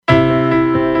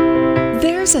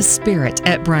There's a spirit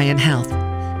at Bryan Health,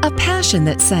 a passion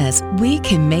that says we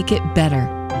can make it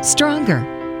better, stronger,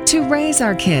 to raise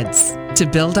our kids, to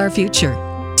build our future,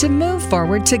 to move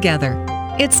forward together.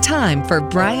 It's time for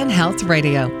Bryan Health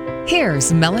Radio.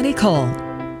 Here's Melanie Cole.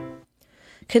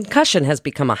 Concussion has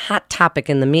become a hot topic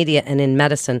in the media and in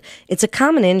medicine. It's a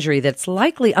common injury that's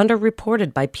likely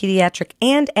underreported by pediatric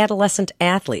and adolescent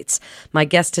athletes. My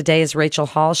guest today is Rachel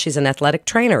Hall. She's an athletic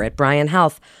trainer at Bryan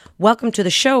Health. Welcome to the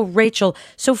show, Rachel.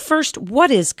 So first,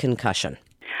 what is concussion?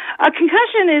 A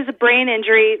concussion is a brain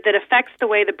injury that affects the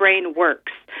way the brain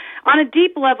works. On a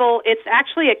deep level, it's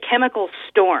actually a chemical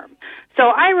storm. So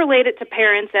I relate it to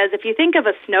parents as if you think of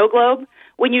a snow globe,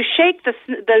 when you shake the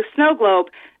snow globe,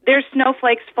 there's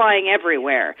snowflakes flying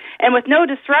everywhere. And with no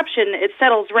disruption, it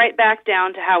settles right back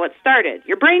down to how it started.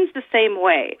 Your brain's the same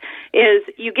way, is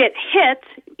you get hit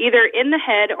either in the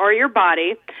head or your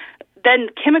body, then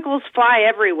chemicals fly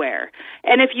everywhere.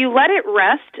 And if you let it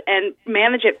rest and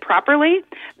manage it properly,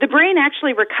 the brain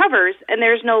actually recovers and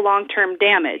there's no long-term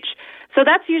damage. So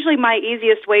that's usually my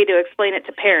easiest way to explain it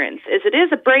to parents, is it is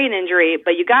a brain injury,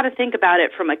 but you got to think about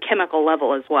it from a chemical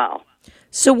level as well.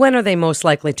 So when are they most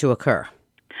likely to occur?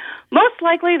 Most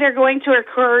likely they're going to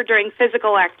occur during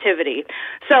physical activity.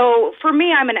 So for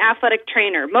me, I'm an athletic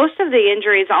trainer. Most of the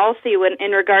injuries I'll see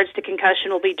in regards to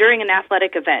concussion will be during an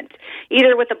athletic event,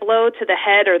 either with a blow to the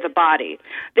head or the body.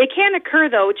 They can occur,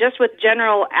 though, just with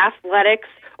general athletics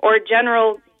or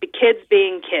general kids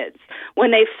being kids.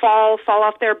 When they fall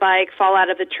off their bike, fall out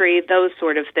of a tree, those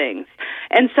sort of things.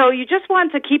 And so you just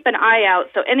want to keep an eye out.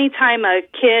 So anytime a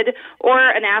kid or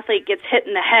an athlete gets hit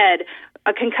in the head,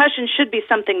 a concussion should be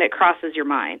something that crosses your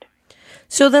mind.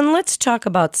 So then let's talk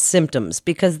about symptoms,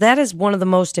 because that is one of the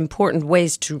most important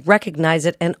ways to recognize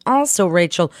it. And also,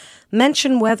 Rachel,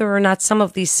 mention whether or not some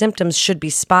of these symptoms should be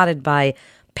spotted by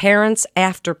parents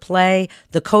after play,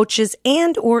 the coaches,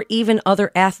 and or even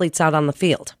other athletes out on the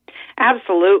field.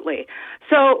 Absolutely.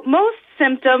 So most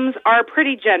symptoms are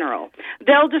pretty general.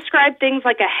 They'll describe things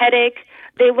like a headache.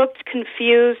 They looked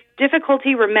confused,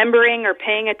 difficulty remembering or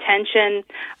paying attention,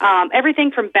 everything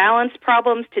from balance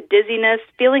problems to dizziness,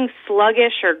 feeling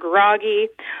sluggish or groggy.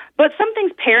 But some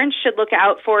things parents should look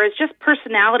out for is just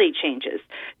personality changes.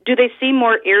 Do they seem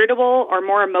more irritable or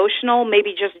more emotional,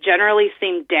 maybe just generally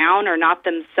seem down or not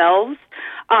themselves?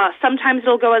 Sometimes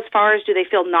it'll go as far as, do they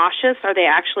feel nauseous? Are they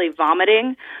actually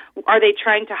vomiting? Are they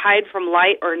trying to hide from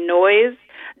light or noise?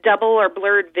 Double or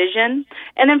blurred vision?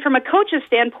 And then from a coach's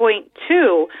standpoint,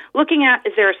 too, looking at,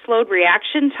 is there a slowed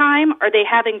reaction time? Are they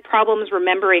having problems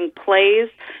remembering plays,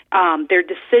 their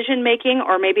decision-making,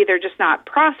 or maybe they're just not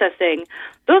processing?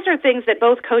 Those are things that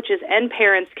both coaches and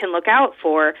parents can look out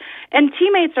for. And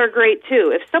teammates are great,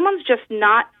 too. If someone's just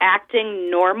not acting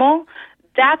normal,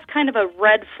 that's kind of a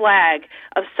red flag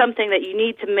of something that you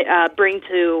need to bring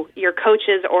to your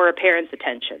coach's or a parent's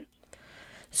attention.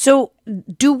 So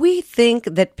do we think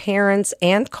that parents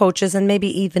and coaches and maybe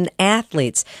even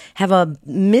athletes have a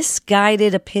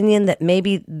misguided opinion that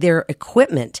maybe their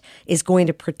equipment is going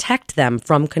to protect them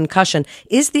from concussion?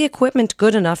 Is the equipment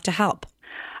good enough to help?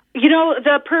 You know,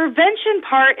 the prevention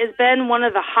part has been one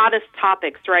of the hottest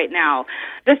topics right now.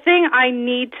 The thing I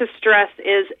need to stress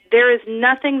is there is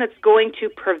nothing that's going to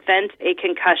prevent a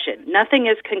concussion. Nothing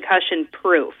is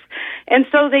concussion-proof. And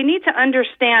so they need to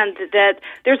understand that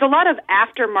there's a lot of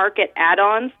aftermarket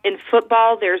add-ons. In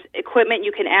football, there's equipment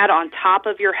you can add on top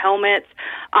of your helmets.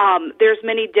 There's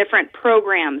many different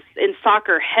programs. In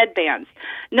soccer, headbands.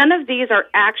 None of these are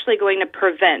actually going to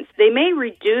prevent. They may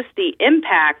reduce the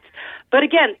impact. But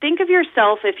again, think of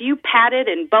yourself, if you padded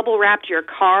and bubble wrapped your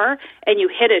car and you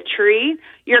hit a tree,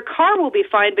 your car will be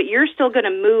fine, but you're still going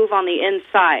to move on the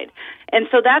inside. And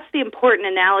so that's the important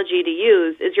analogy to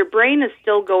use, is your brain is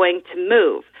still going to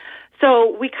move.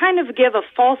 So we kind of give a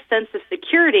false sense of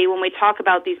security when we talk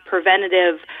about these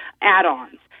preventative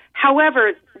add-ons.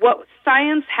 However, what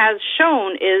science has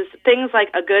shown is things like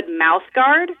a good mouth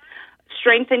guard,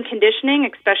 strength and conditioning,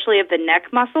 especially of the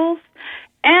neck muscles,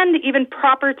 and even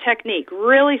proper technique,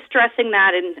 really stressing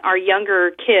that in our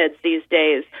younger kids these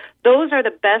days. Those are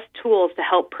the best tools to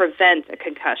help prevent a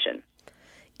concussion.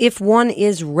 If one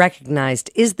is recognized,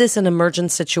 is this an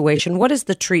emergent situation? What is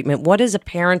the treatment? What is a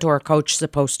parent or a coach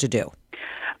supposed to do?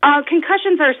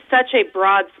 Concussions are such a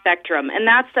broad spectrum, and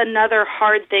that's another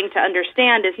hard thing to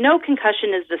understand is no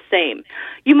concussion is the same.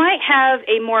 You might have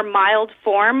a more mild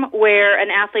form where an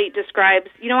athlete describes,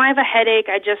 I have a headache,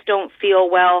 I just don't feel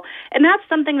well, and that's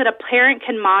something that a parent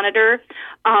can monitor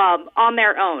on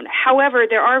their own. However,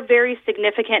 there are very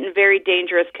significant and very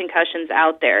dangerous concussions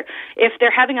out there. If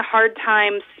they're having a hard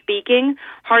time speaking,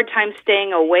 hard time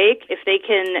staying awake, if they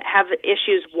can have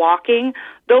issues walking,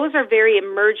 those are very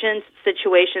emergent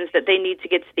situations that they need to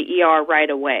get to the ER right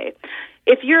away.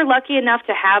 If you're lucky enough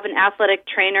to have an athletic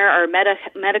trainer or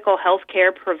medical health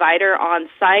care provider on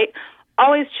site,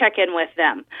 always check in with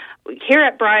them. Here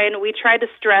at Bryan, we try to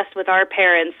stress with our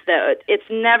parents that it's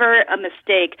never a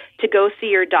mistake to go see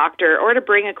your doctor or to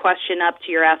bring a question up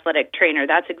to your athletic trainer.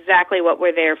 That's exactly what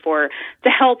we're there for, to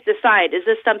help decide, is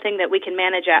this something that we can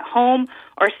manage at home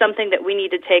or something that we need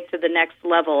to take to the next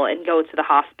level and go to the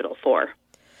hospital for?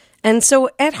 And so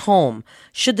at home,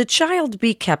 should the child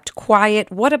be kept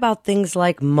quiet? What about things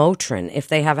like Motrin? If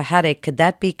they have a headache, could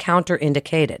that be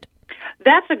counterindicated?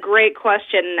 That's a great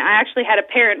question. I actually had a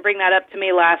parent bring that up to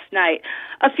me last night.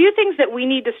 A few things that we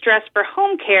need to stress for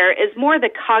home care is more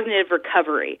the cognitive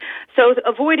recovery. So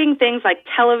avoiding things like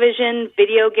television,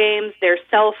 video games, their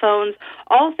cell phones,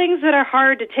 all things that are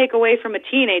hard to take away from a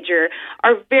teenager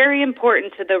are very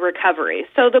important to the recovery.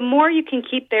 So the more you can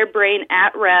keep their brain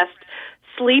at rest,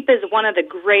 sleep is one of the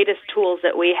greatest tools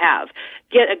that we have.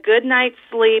 Get a good night's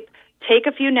sleep. Take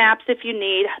a few naps if you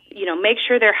need, make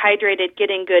sure they're hydrated,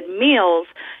 getting good meals,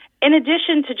 in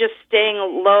addition to just staying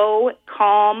low,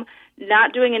 calm,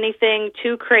 not doing anything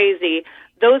too crazy.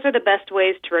 Those are the best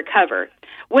ways to recover.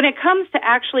 When it comes to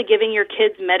actually giving your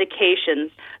kids medications,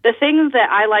 the things that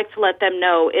I like to let them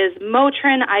know is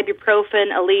Motrin,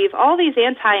 ibuprofen, Aleve, all these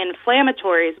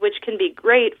anti-inflammatories, which can be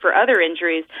great for other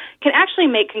injuries, can actually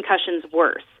make concussions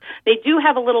worse. They do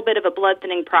have a little bit of a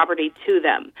blood-thinning property to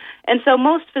them. And so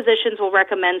most physicians will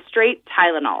recommend straight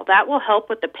Tylenol. That will help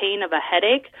with the pain of a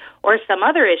headache or some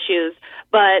other issues,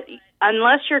 but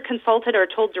unless you're consulted or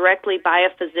told directly by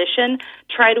a physician,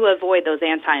 try to avoid those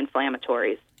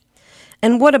anti-inflammatories.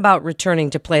 And what about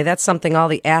returning to play? That's something all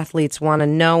the athletes want to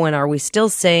know. And are we still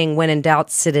saying, when in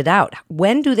doubt, sit it out?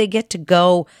 When do they get to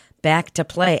go back to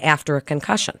play after a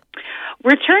concussion?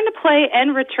 Return to play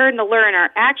and return to learn are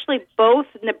actually both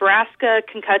Nebraska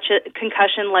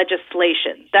concussion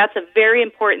legislation. That's a very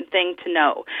important thing to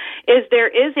know, is there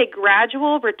is a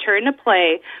gradual return to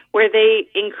play where they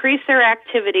increase their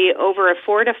activity over a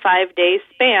 4 to 5 day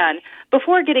span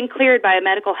before getting cleared by a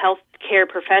medical health care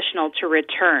professional to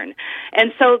return.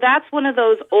 And so that's one of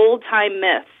those old-time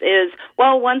myths is,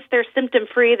 well, once they're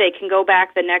symptom-free, they can go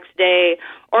back the next day.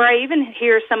 Or I even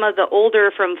hear some of the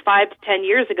older from 5 to 10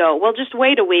 years ago, well, just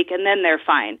wait a week and then they're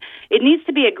fine. It needs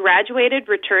to be a graduated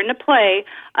return to play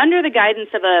under the guidance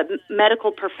of a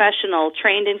medical professional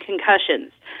trained in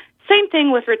concussions. Same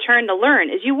thing with return to learn,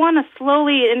 is you want to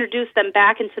slowly introduce them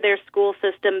back into their school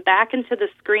system, back into the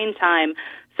screen time,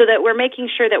 so that we're making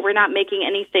sure that we're not making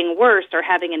anything worse or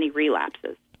having any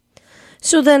relapses.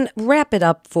 So then wrap it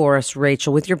up for us,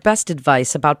 Rachel, with your best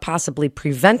advice about possibly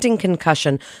preventing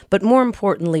concussion, but more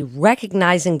importantly,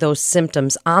 recognizing those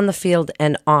symptoms on the field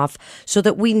and off so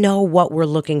that we know what we're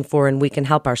looking for and we can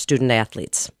help our student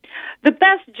athletes. The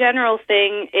best general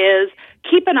thing is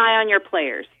keep an eye on your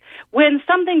players. When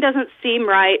something doesn't seem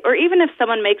right, or even if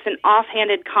someone makes an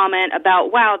offhanded comment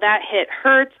about, wow, that hit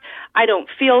hurts, I don't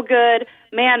feel good,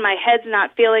 man, my head's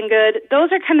not feeling good,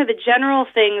 those are kind of the general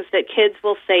things that kids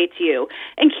will say to you.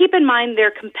 And keep in mind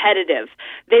they're competitive.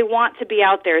 They want to be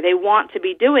out there. They want to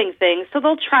be doing things, so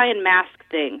they'll try and mask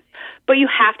things. But you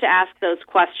have to ask those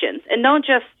questions. And don't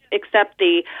just accept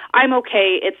the, I'm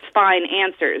okay, it's fine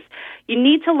answers. You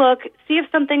need to look, see if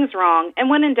something's wrong, and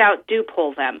when in doubt, do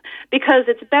pull them. Because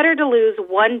it's better to lose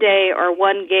one day or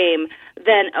one game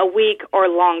than a week or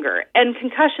longer. And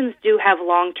concussions do have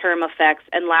long-term effects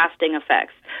and lasting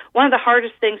effects. One of the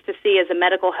hardest things to see as a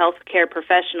medical health care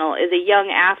professional is a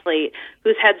young athlete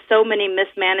who's had so many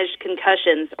mismanaged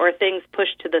concussions or things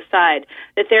pushed to the side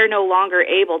that they're no longer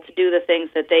able to do the things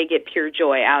that they get pure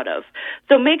joy out of.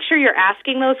 So make sure you're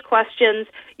asking those questions,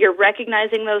 you're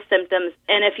recognizing those symptoms,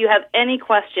 and if you have any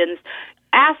questions,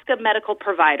 ask a medical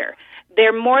provider.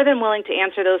 They're more than willing to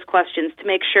answer those questions to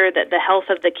make sure that the health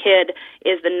of the kid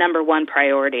is the number one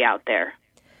priority out there.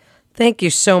 Thank you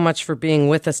so much for being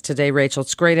with us today, Rachel.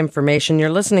 It's great information. You're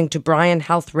listening to Bryan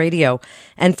Health Radio.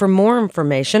 And for more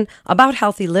information about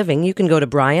healthy living, you can go to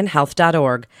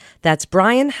bryanhealth.org. That's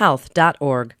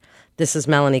bryanhealth.org. This is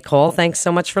Melanie Cole. Thanks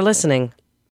so much for listening.